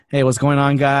Hey, what's going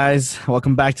on, guys?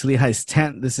 Welcome back to Lehi's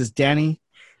Tent. This is Danny.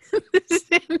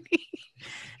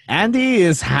 Andy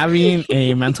is having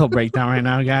a mental breakdown right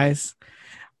now, guys.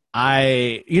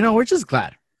 We're just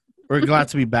glad. We're glad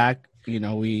to be back.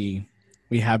 We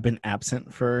have been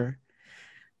absent for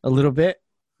a little bit,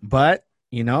 but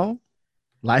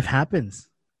life happens.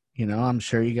 I'm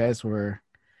sure you guys were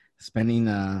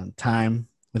spending time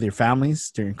with your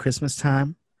families during Christmas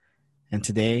time, and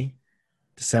today,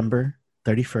 December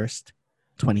 31st,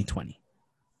 2020.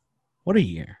 What a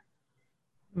year!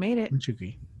 Made it. Wouldn't you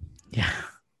agree? Yeah,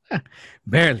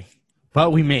 barely, but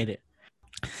we made it.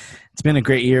 It's been a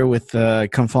great year with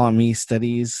Come Follow Me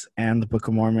studies and the Book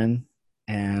of Mormon,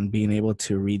 and being able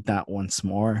to read that once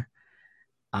more.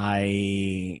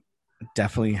 I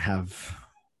definitely have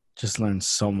just learned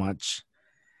so much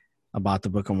about the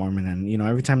Book of Mormon, and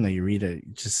every time that you read it,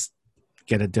 you just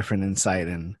get a different insight,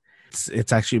 and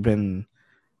it's actually been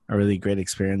a really great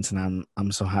experience, and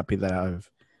I'm so happy that I've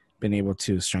been able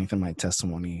to strengthen my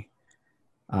testimony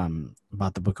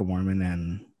about the Book of Mormon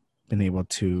and been able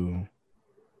to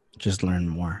just learn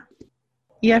more.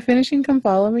 Yeah, finishing Come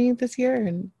Follow Me this year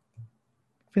and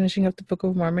finishing up the Book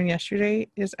of Mormon yesterday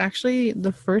is actually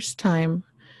the first time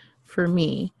for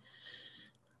me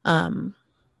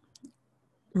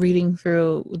reading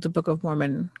through the Book of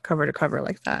Mormon cover to cover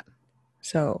like that.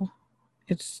 So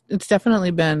it's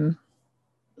definitely been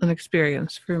an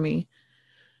experience for me.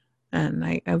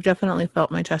 And I've definitely felt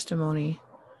my testimony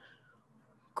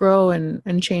grow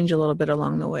and change a little bit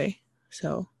along the way.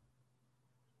 So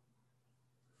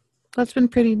that's been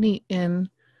pretty neat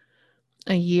in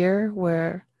a year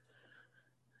where,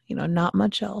 not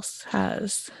much else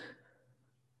has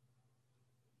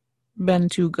been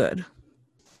too good.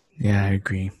 Yeah, I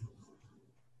agree.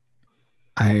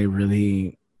 I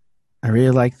really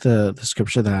like the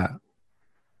scripture that,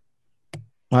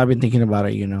 well, I've been thinking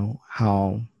about it,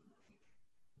 how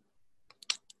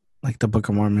like the Book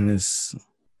of Mormon is,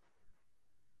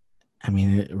 I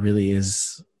mean, it really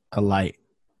is a light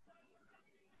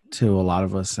to a lot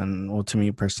of us, and well, to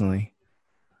me personally.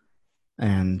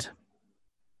 And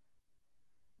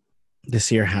this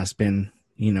year has been,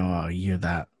 a year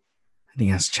that I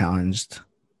think has challenged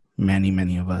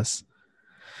many of us.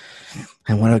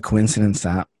 And what a coincidence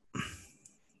that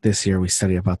this year we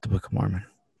study about the Book of Mormon.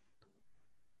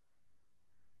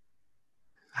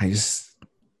 I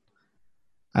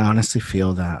honestly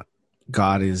feel that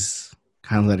God is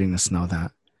kind of letting us know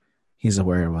that He's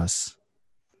aware of us.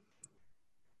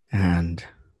 And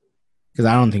because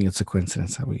I don't think it's a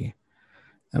coincidence that we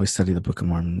study the Book of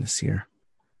Mormon this year.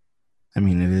 I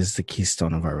mean, it is the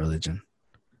keystone of our religion.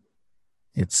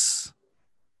 It's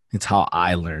how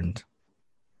I learned,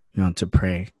 to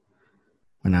pray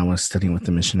when I was studying with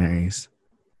the missionaries.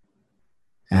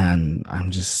 And I'm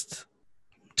just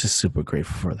super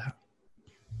grateful for that.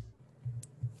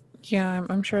 Yeah,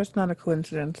 I'm sure it's not a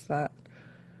coincidence that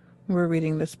we're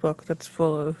reading this book that's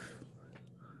full of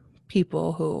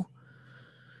people who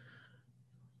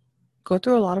go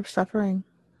through a lot of suffering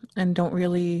and don't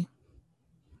really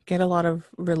get a lot of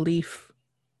relief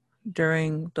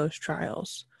during those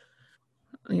trials.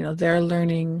 They're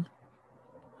learning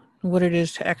what it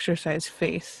is to exercise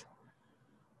faith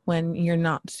when you're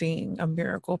not seeing a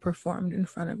miracle performed in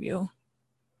front of you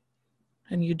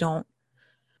and you don't,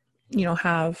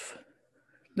 have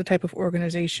the type of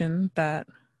organization that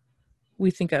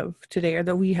we think of today or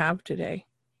that we have today.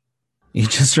 You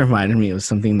just reminded me of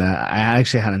something that I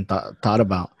actually hadn't thought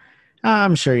about.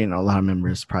 I'm sure, a lot of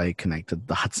members probably connected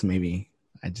dots. Maybe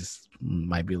I just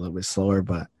might be a little bit slower,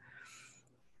 but,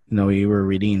 we were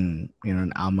reading,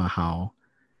 in Alma how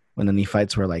when the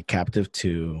Nephites were like captive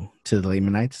to the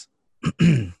Lamanites,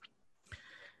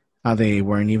 how they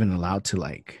weren't even allowed to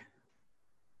like,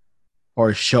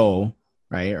 or show,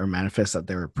 right, or manifest that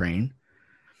they were praying.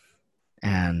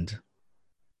 And,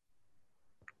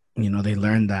 they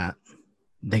learned that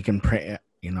they can pray,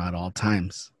 at all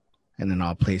times and in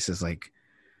all places, like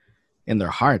in their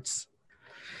hearts.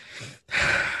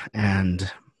 And,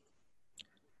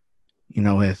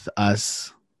 with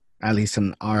us, at least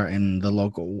in the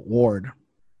local ward,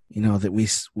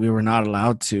 that we were not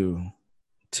allowed to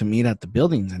meet at the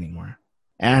buildings anymore.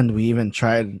 And we even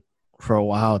tried for a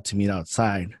while to meet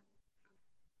outside,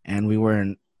 and we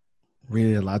weren't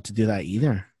really allowed to do that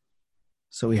either.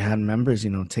 So we had members,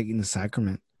 taking the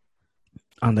sacrament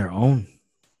on their own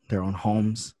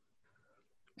homes.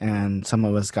 And some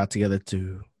of us got together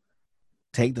to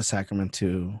take the sacrament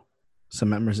to some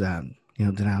members that,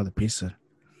 didn't have the priesthood.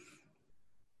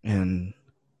 And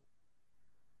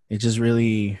it just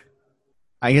really,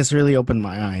 I guess, really opened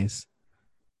my eyes.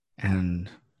 And,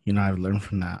 I've learned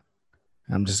from that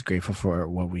I'm just grateful for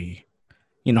what we,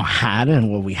 had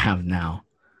and what we have now,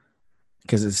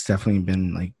 because it's definitely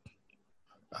been like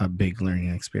a big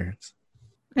learning experience.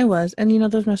 It was. And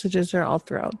those messages are all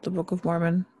throughout the Book of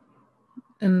Mormon.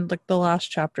 And like the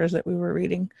last chapters that we were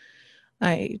reading,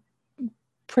 I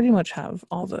pretty much have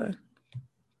all the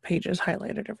pages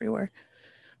highlighted everywhere.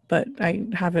 But I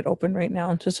have it open right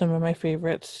now to some of my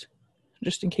favorites,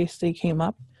 just in case they came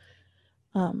up.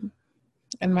 And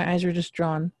my eyes are just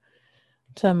drawn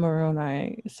to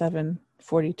Moroni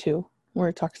 7:42, where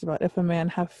it talks about, if a man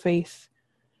have faith,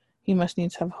 he must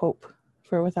needs have hope,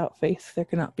 for without faith there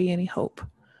cannot be any hope.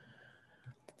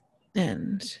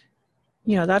 And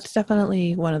that's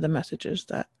definitely one of the messages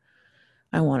that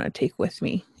I want to take with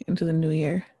me into the new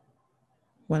year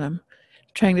when I'm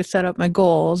trying to set up my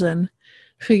goals and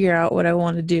figure out what I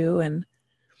want to do and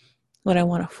what I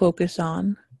want to focus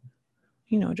on.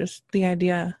 Just the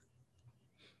idea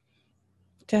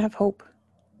to have hope.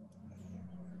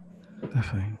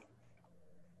 Definitely.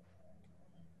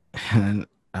 And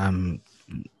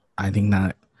I think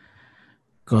that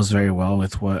goes very well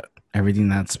with everything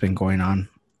that's been going on.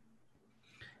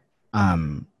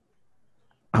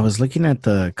 I was looking at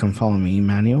the Come Follow Me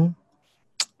manual,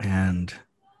 and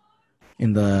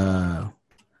in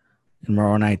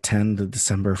Moroni 10, the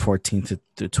December 14th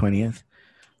to 20th,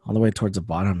 all the way towards the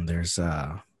bottom, there's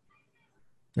a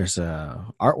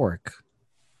artwork.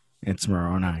 It's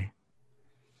Moroni,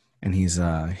 and he's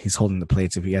holding the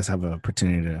plates. If you guys have an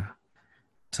opportunity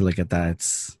to look at that,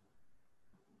 it's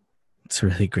a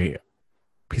really great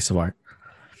piece of art.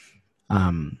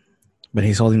 But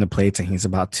he's holding the plates and he's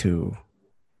about to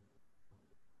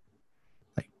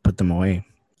like put them away.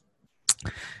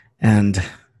 And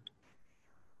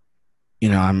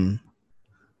I'm,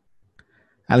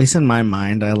 at least in my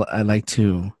mind, I like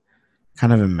to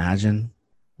kind of imagine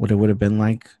what it would have been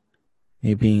like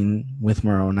me being with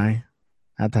Moroni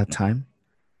at that time.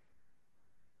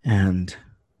 And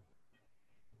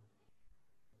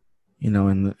in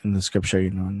the scripture,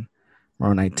 in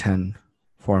Moroni 10,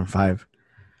 4 and 5,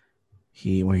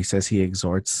 where he says he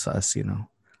exhorts us,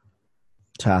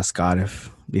 to ask God if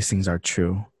these things are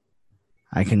true.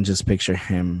 I can just picture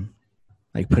him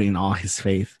like putting all his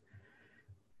faith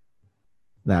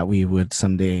that we would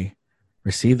someday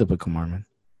receive the Book of Mormon.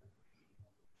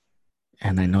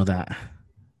 And I know that,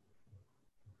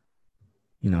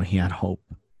 he had hope.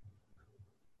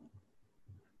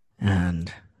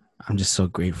 And I'm just so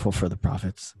grateful for the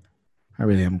prophets. I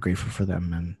really am grateful for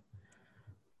them and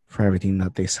for everything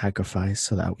that they sacrificed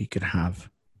so that we could have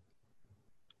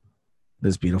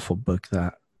this beautiful book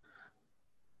that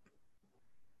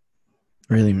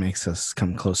really makes us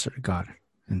come closer to God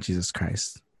and Jesus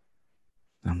Christ.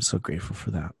 I'm so grateful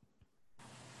for that.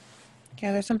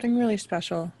 Yeah, there's something really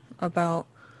special about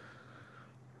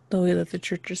the way that the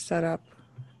church is set up.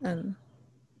 And,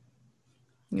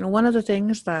 one of the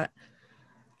things that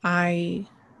I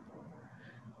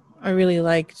really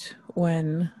liked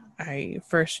when I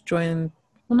first joined,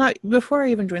 well, not before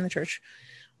I even joined the church,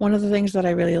 one of the things that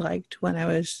I really liked when I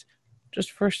was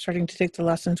just first starting to take the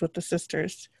lessons with the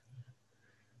sisters,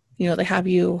 they have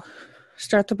you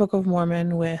start the Book of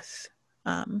Mormon with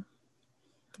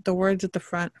the words at the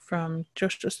front from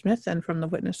Joseph Smith and from the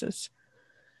witnesses.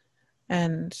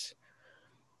 And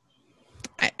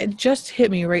it just hit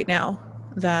me right now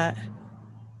that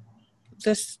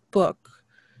this book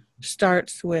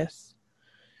starts with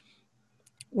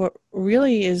what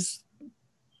really is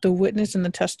the witness and the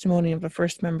testimony of the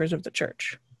first members of the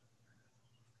church,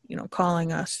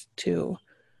 calling us to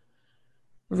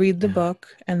read the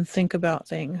book and think about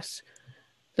things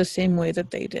the same way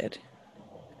that they did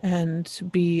and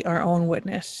be our own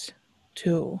witness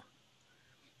to,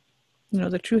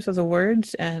 the truth of the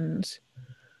words and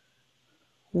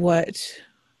what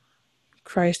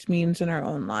Christ means in our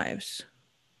own lives.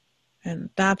 And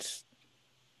that's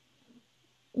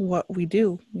what we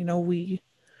do. We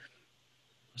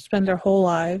spend our whole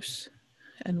lives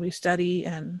and we study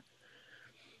and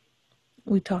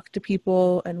we talk to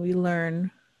people and we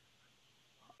learn,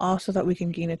 all so that we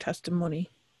can gain a testimony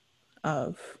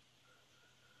of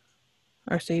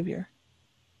our Savior.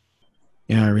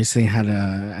 I recently had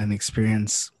an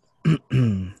experience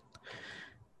with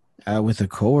a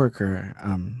coworker.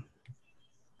 I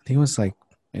think it was like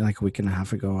a week and a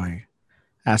half ago. I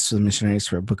asked for the missionaries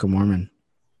for a Book of Mormon,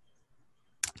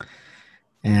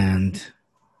 and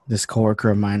this coworker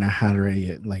of mine, I had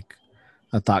already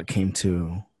a thought came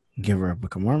to give her a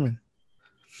Book of Mormon,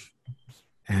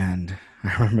 and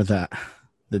I remember that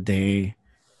the day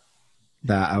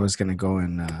that I was gonna go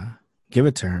and give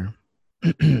it to her,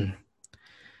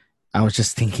 I was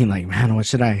just thinking, like, man, how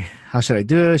should I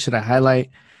do it? Should I highlight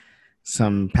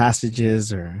some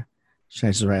passages, or should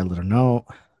I just write a little note?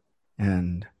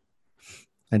 And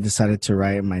I decided to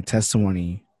write my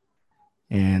testimony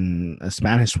in a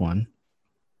Spanish one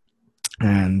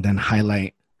and then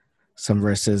highlight some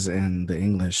verses in the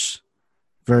English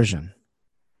version.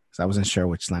 Because I wasn't sure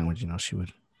which language, she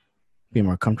would be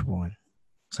more comfortable in.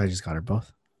 So I just got her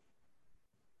both.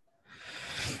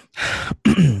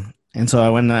 And so I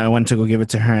went to go give it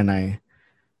to her, and I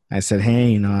said,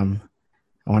 hey, I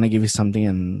want to give you something,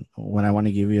 and what I want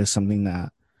to give you is something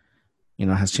that,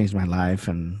 has changed my life,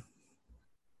 and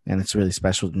it's really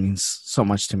special. It means so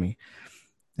much to me.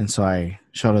 And so I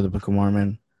showed her the Book of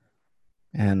Mormon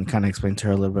and kind of explained to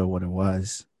her a little bit what it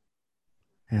was.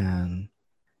 And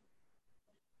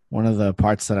one of the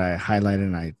parts that I highlighted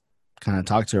and I kind of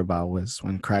talked to her about was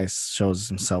when Christ shows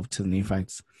himself to the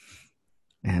Nephites,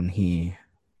 and in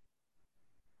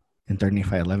 3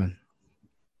 Nephi 11,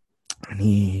 and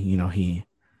he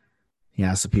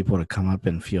asked the people to come up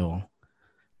and feel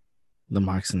the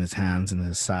marks in his hands and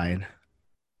his side,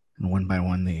 and one by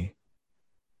one they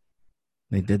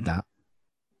did that.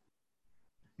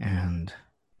 And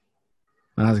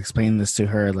when I was explaining this to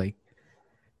her, like,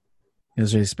 it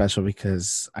was really special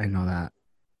because I know that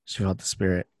she felt the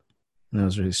Spirit, and it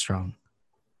was really strong.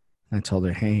 And I told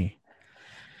her, hey,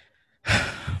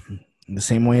 the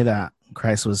same way that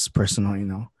Christ was personal,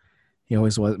 he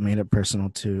always made it personal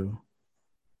to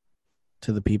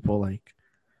the people. Like,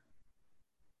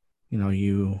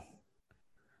 you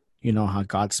know how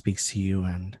God speaks to you,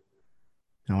 and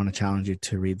I want to challenge you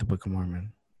to read the Book of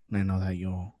Mormon. And I know that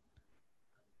you'll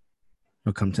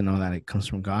come to know that it comes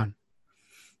from God.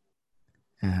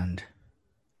 And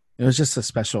it was just a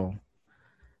special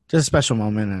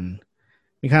moment. And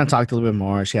we kind of talked a little bit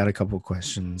more. She had a couple of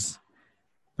questions,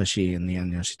 but she, in the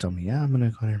end, she told me, yeah, I'm going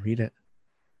to go ahead and read it.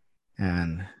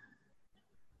 And,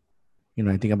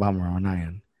 I think about Moroni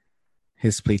and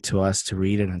his plea to us to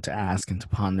read it and to ask and to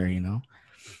ponder,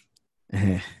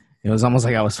 It was almost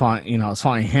like I was following, I was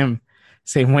following him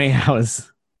same way I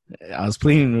was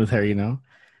pleading with her,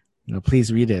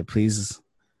 please read it. Please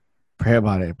pray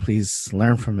about it. Please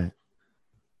learn from it,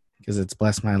 because it's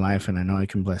blessed my life, and I know it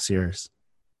can bless yours.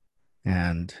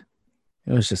 And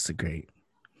it was just a great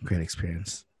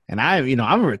experience. And I'm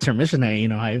a return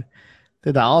missionary. I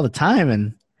did that all the time,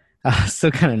 and I was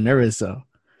still kind of nervous. So,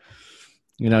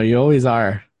 you always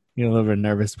are, a little bit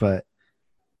nervous, but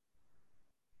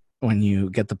when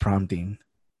you get the prompting,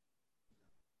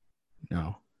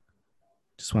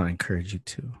 just want to encourage you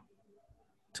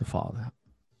to follow that.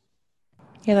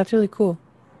 Yeah, that's really cool.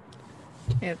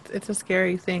 It's a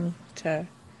scary thing to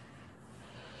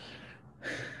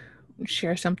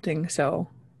share something so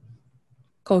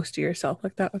close to yourself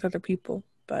like that with other people,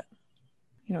 but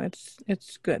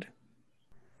it's good.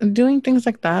 And doing things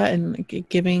like that and like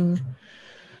giving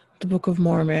the Book of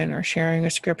Mormon or sharing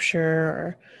a scripture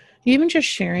or even just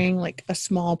sharing like a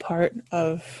small part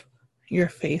of your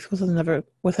faith with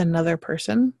another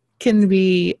person can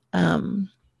be a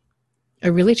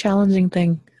really challenging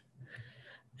thing.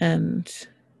 And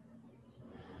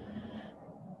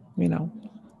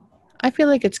I feel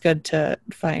like it's good to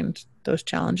find those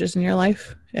challenges in your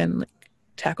life and like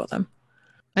tackle them.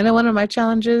 I know one of my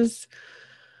challenges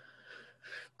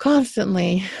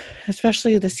constantly,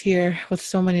 especially this year with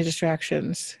so many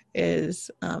distractions,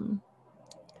 is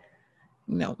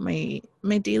my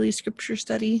daily scripture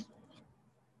study.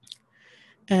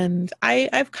 And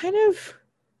I've kind of,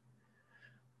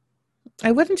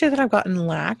 I wouldn't say that I've gotten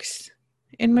lax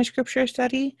in my scripture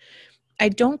study. I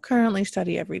don't currently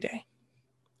study every day.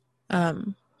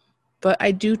 But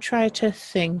I do try to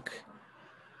think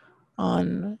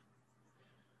on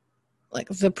like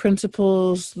the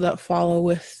principles that follow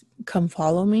with come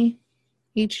follow me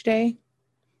each day.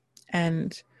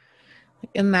 And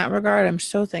in that regard, I'm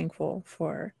so thankful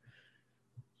for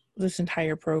this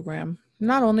entire program.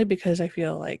 Not only because I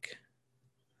feel like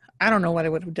I don't know what I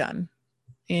would have done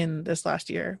in this last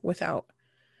year without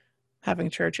having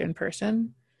church in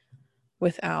person,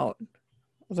 without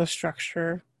the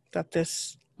structure that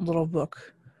this little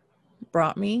book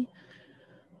brought me.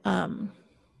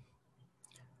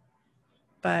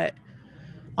 But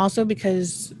also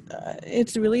because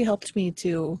it's really helped me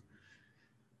to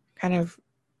kind of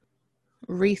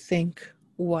rethink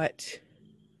what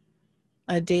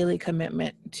a daily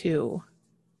commitment to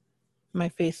my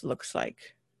faith looks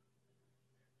like.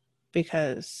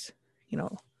 Because,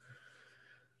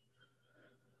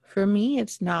 for me,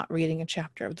 it's not reading a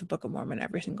chapter of the Book of Mormon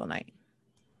every single night.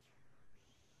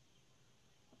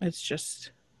 It's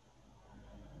just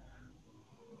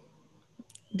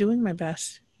doing my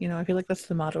best, I feel like that's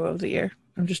the motto of the year.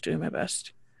 I'm just doing my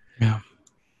best. Yeah,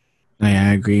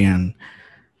 I agree. And,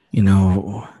 you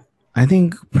know, I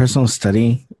think personal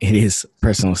study, it is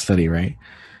personal study, right?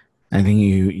 I think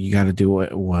you got to do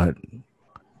what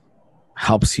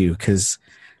helps you, because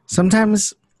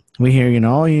sometimes we hear,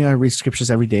 oh, you gotta read scriptures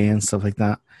every day and stuff like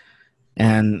that.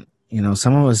 And,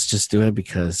 some of us just do it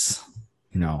because,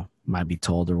 might be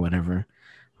told or whatever,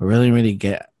 but really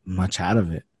get much out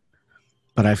of it.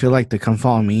 But I feel like the Come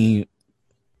Follow Me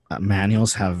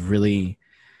manuals have really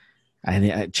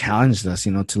I challenged us,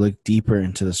 to look deeper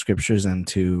into the scriptures and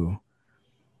to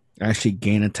actually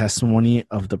gain a testimony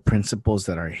of the principles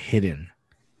that are hidden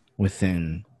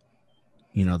within,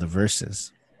 the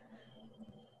verses.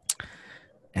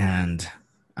 And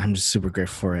I'm just super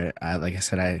grateful for it. Like I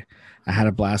said, I had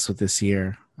a blast with this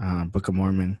year, Book of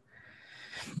Mormon,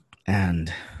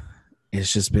 and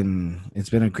it's been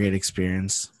a great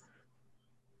experience,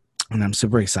 and I'm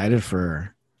super excited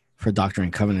for Doctrine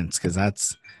and Covenants, because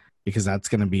that's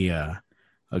going to be a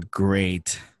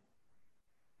great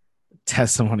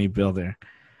testimony builder,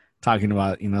 talking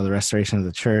about the restoration of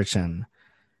the church and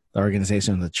the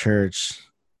organization of the church,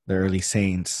 the early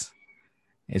saints.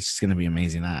 It's just going to be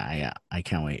amazing. I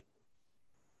can't wait.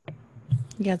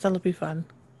 Yeah, that'll be fun.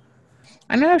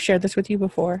 I know I've shared this with you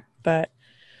before, but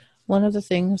one of the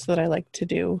things that I like to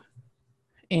do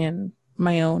in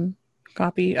my own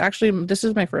copy, actually, this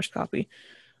is my first copy.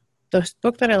 The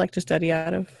book that I like to study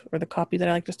out of, or the copy that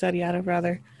I like to study out of,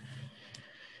 rather,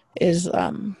 is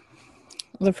the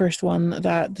first one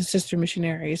that the sister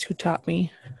missionaries who taught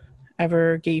me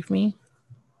ever gave me.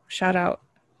 Shout out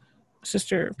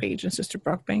Sister Paige and Sister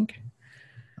Brockbank.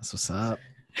 That's what's up.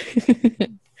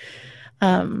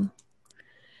 And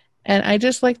I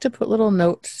just like to put little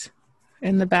notes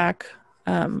in the back,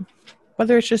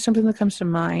 whether it's just something that comes to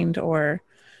mind, or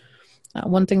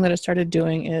one thing that I started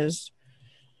doing is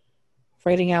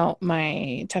writing out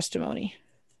my testimony.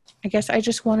 I guess I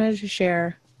just wanted to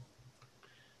share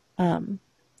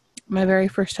my very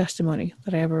first testimony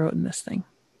that I ever wrote in this thing.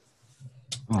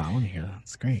 Oh, I want to hear that.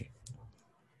 That's great.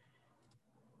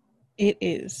 It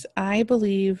is, I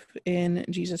believe in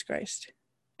Jesus Christ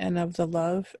and of the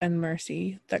love and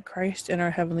mercy that Christ and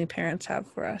our heavenly parents have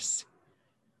for us.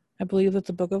 I believe that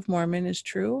the Book of Mormon is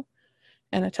true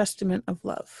and a testament of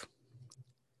love.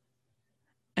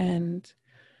 And,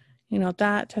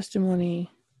 that testimony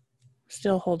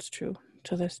still holds true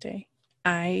to this day.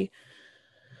 I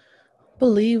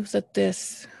believe that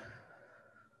this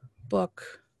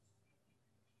book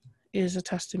is a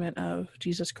testament of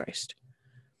Jesus Christ.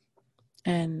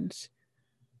 And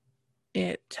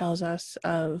it tells us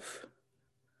of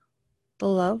the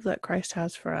love that Christ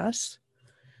has for us,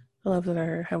 the love that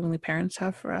our heavenly parents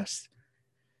have for us,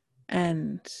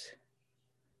 and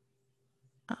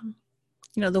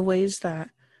the ways that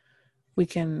we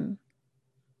can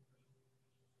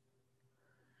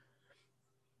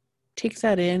take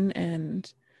that in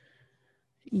and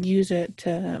use it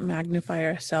to magnify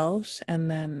ourselves, and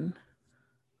then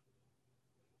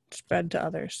spread to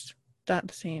others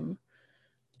that same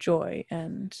joy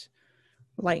and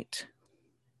light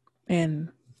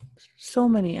in so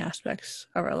many aspects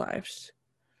of our lives.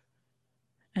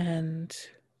 And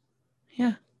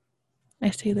yeah,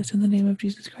 I say this in the name of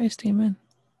Jesus Christ. Amen.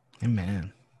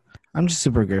 Amen. I'm just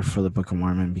super grateful for the Book of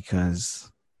Mormon,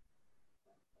 because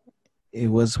it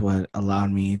was what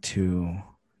allowed me to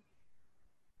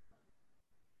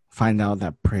find out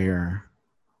that prayer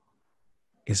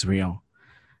is real,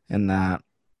 and that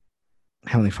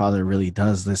Heavenly Father really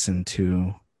does listen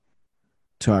to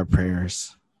our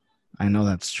prayers. I know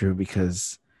that's true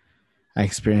because I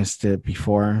experienced it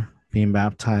before being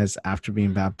baptized, after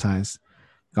being baptized,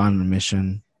 gone on a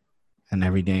mission, and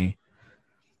every day.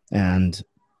 And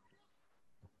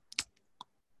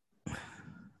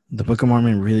the Book of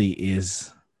Mormon really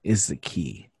is the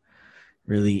key,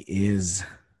 really is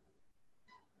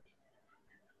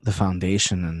the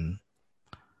foundation, and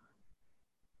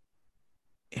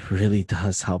it really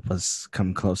does help us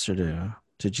come closer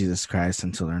to Jesus Christ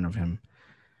and to learn of him.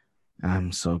 And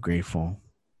I'm so grateful.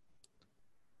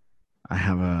 I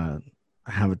have a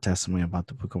testimony about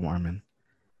the Book of Mormon,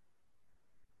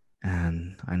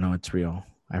 and I know it's real.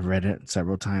 I've read it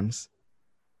several times,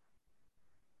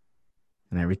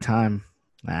 and every time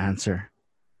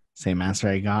same answer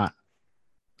I got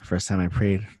the first time I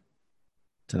prayed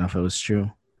to know if it was true,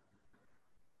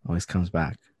 always comes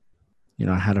back.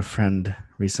 I had a friend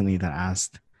recently that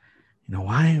asked,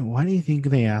 why do you think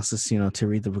they asked us, to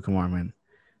read the Book of Mormon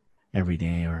every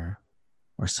day or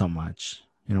so much?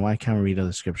 Why can't we read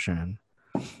other scripture? And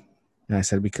I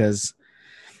said, because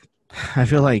I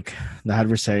feel like the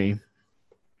adversary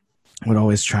would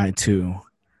always try to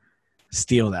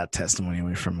steal that testimony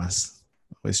away from us.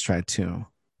 Always try to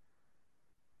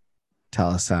tell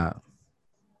us that,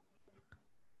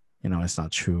 it's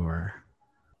not true. Or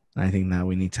I think that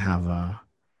we need to have a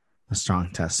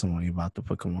strong testimony about the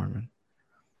Book of Mormon,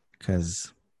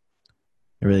 because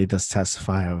it really does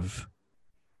testify of,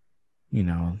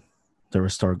 the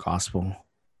restored gospel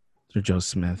through Joe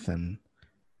Smith, and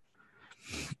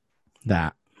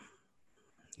that,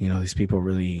 these people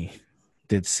really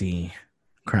did see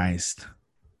Christ.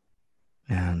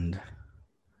 And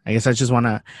I guess I just want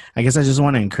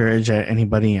to encourage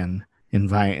anybody and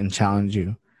invite and challenge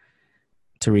you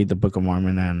to read the Book of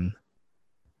Mormon and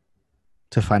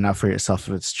to find out for yourself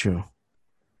if it's true.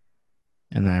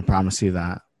 And I promise you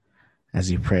that as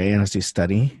you pray and as you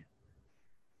study,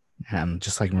 and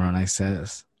just like Moroni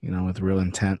says, with real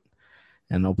intent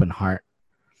and open heart,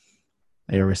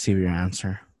 you'll receive your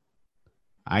answer.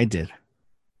 I did.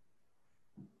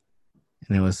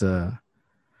 And it was the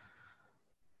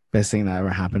best thing that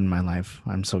ever happened in my life.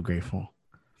 I'm so grateful.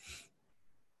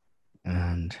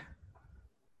 And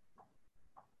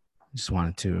I just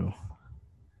wanted to,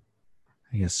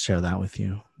 share that with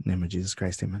you. In the name of Jesus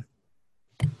Christ, amen.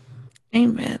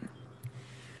 Amen.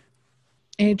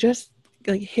 It just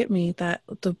hit me that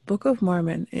the Book of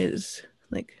Mormon is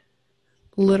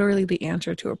literally the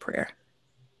answer to a prayer.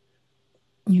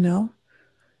 And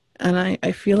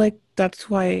I feel like that's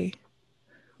why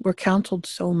we're counseled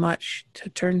so much to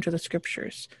turn to the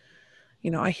scriptures.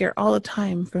 I hear all the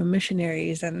time from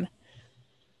missionaries and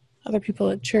other people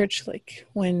at church,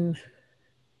 when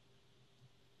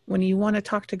you want to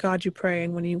talk to God, you pray,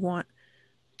 and when you want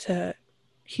to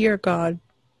hear God,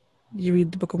 you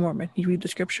read the Book of Mormon, you read the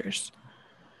scriptures.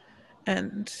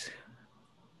 And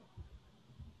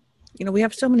we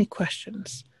have so many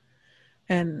questions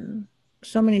and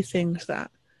so many things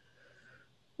that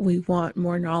we want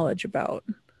more knowledge about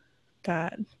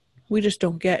that we just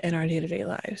don't get in our day-to-day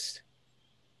lives.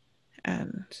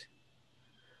 And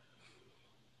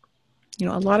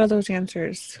a lot of those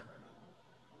answers,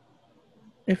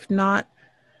 if not,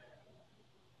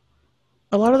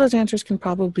 a lot of those answers can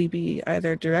probably be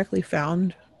either directly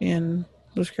found in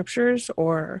the scriptures,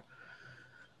 or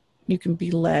you can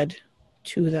be led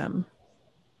to them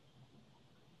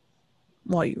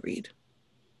while you read.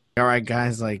 All right,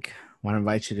 guys, want to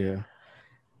invite you to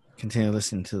continue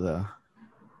listening to the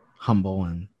humble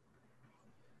and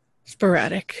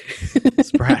sporadic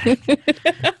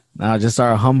now just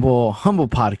our humble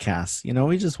podcast.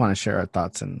 We just want to share our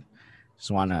thoughts and just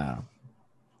want to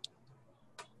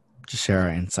just share our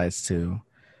insights to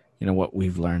what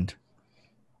we've learned.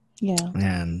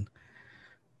 And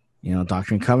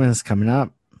Doctrine and Covenants is coming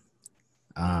up,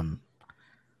 and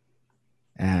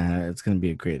it's going to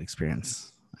be a great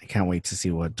experience. I can't wait to see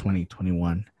what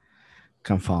 2021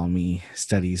 Come Follow Me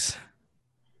studies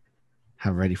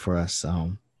have ready for us.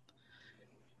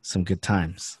 Some good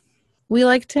times. We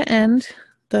like to end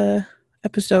the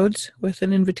episodes with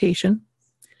an invitation.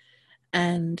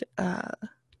 And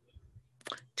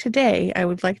today I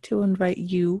would like to invite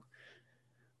you,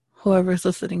 whoever's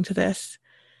listening to this,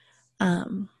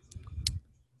 to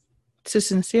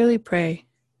sincerely pray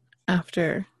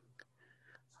after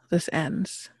this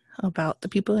ends about the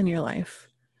people in your life.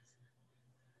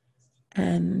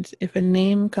 And if a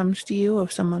name comes to you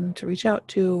of someone to reach out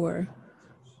to or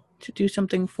to do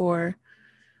something for,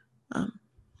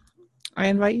 I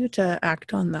invite you to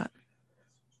act on that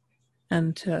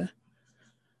and to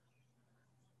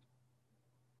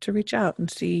reach out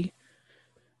and see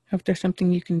if there's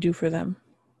something you can do for them.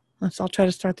 Let's all try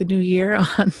to start the new year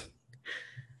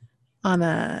on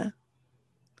an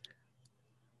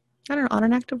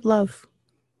act of love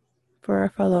for our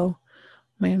fellow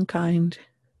mankind.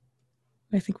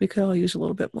 I think we could all use a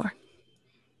little bit more.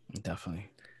 Definitely.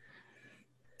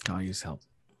 I'll use help.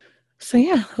 So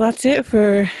yeah, that's it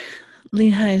for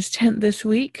Lehi's tent this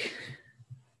week.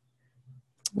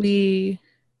 We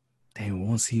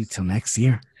won't see you till next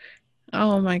year.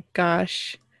 Oh my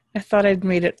gosh. I thought I'd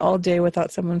made it all day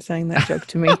without someone saying that joke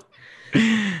to me.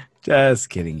 Just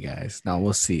kidding, guys. No,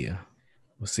 we'll see you.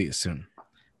 We'll see you soon.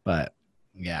 But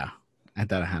yeah, I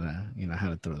thought I had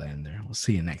to throw that in there. We'll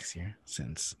see you next year,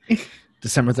 since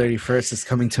December 31st is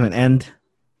coming to an end.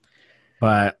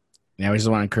 But yeah, we just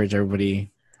want to encourage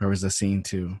everybody, whoever's listening,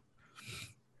 to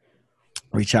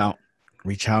reach out,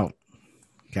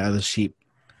 gather the sheep.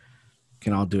 We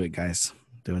can all do it, guys.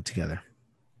 Do it together.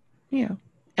 Yeah.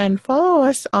 And follow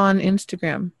us on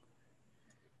Instagram.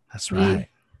 That's right.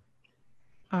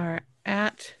 We are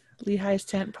at Lehi's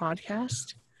Tent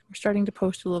Podcast. We're starting to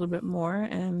post a little bit more,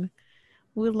 and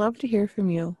we'd love to hear from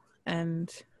you.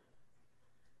 And,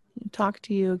 talk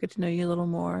to you, get to know you a little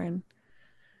more. And,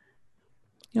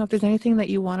 if there's anything that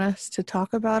you want us to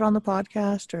talk about on the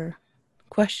podcast or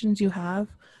questions you have,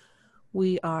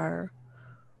 we are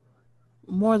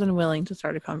more than willing to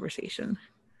start a conversation.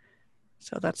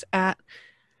 So that's at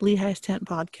Lehi's Tent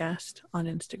Podcast on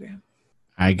Instagram.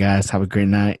 All right, guys. Have a great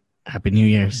night. Happy New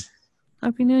Year's.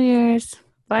 Happy New Year's.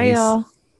 Bye, Peace. y'all.